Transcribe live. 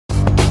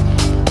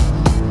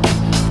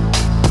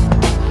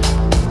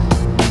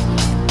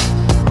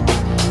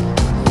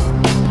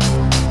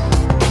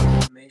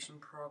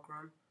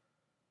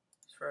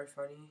very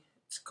funny.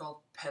 It's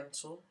called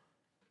Pencil.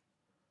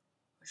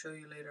 I'll show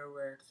you later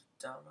where to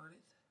download it.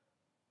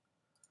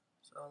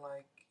 So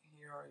like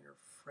here are your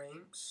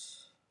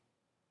frames,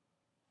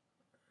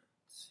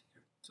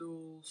 your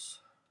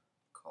tools,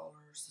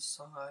 colors, the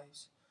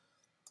size.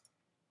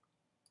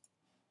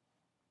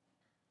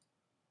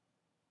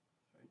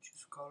 So you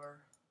choose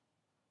color,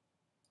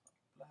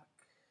 black,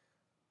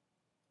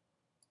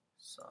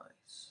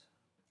 size,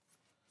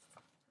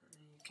 and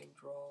then you can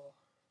draw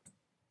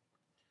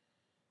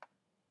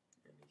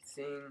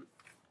anything.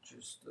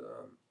 Just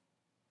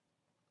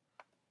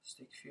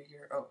stick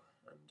figure. Oh,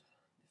 and the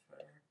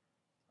fire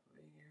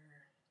over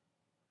here.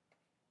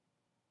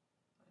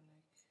 I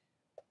like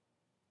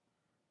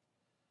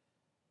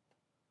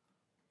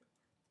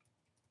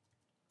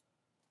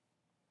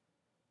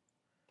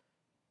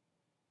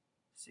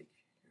stick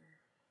figure.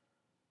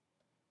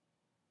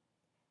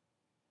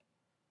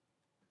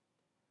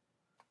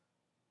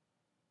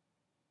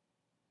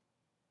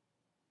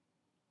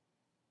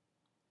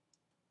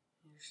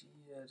 You see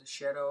the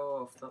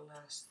shadow of the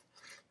last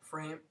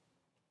frame.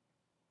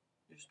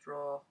 Just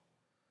draw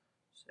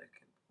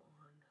second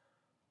one.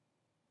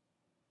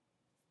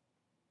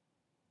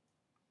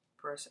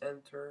 Press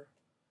enter.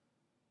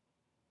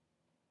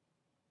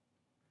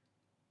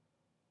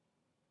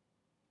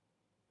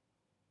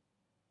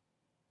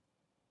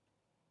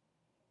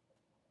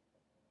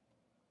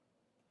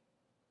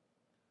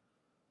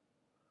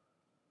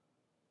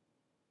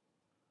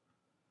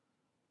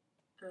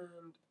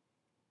 And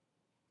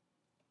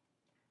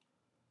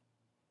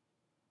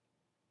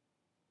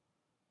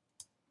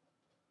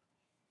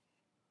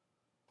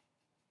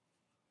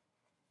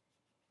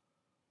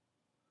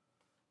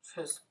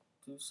just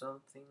do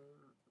something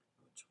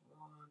which you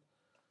want,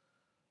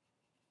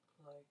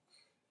 like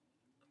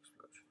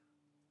explosion.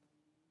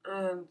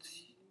 And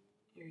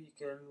here you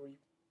can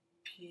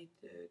repeat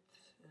it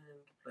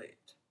and play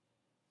it.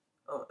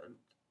 Oh, and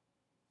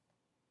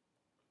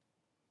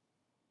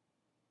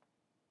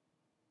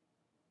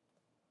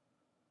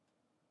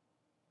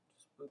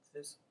just put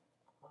this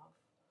off.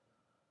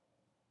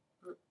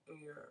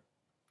 Your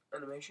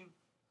animation.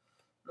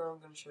 Now I'm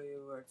going to show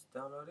you where to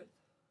download it.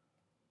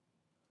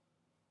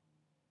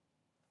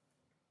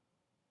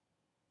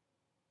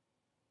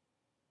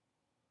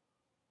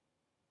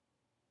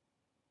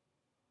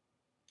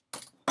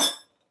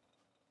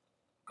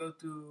 Go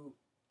to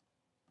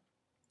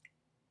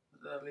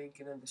the link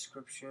in the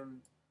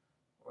description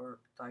or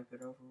type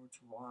it over what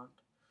you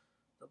want.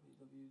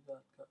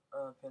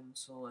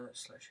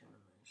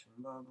 www.pencil/animation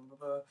blah blah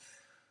blah.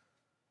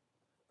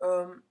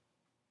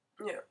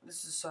 Yeah, this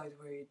is the site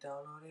where you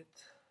download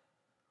it.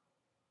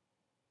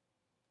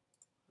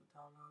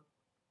 Download.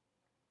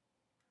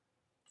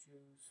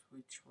 Choose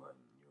which one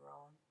you're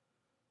on.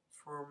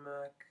 For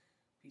Mac,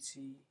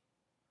 PC.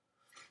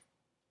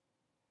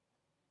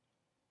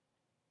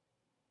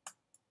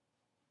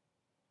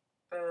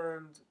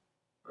 And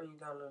when you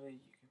download it,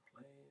 you can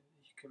play it.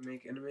 You can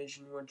make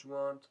animation what you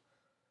want.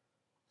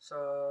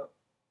 So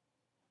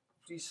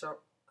please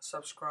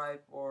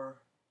subscribe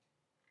or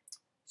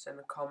send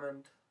a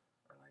comment.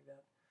 I like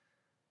that.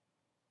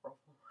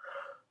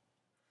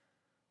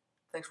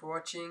 Thanks for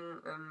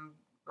watching, and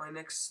my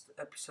next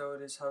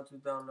episode is how to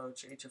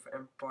download Age of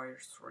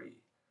Empires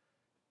 3.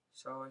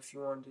 So if you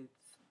want it,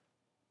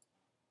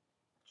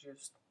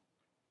 just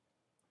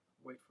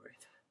wait for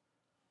it.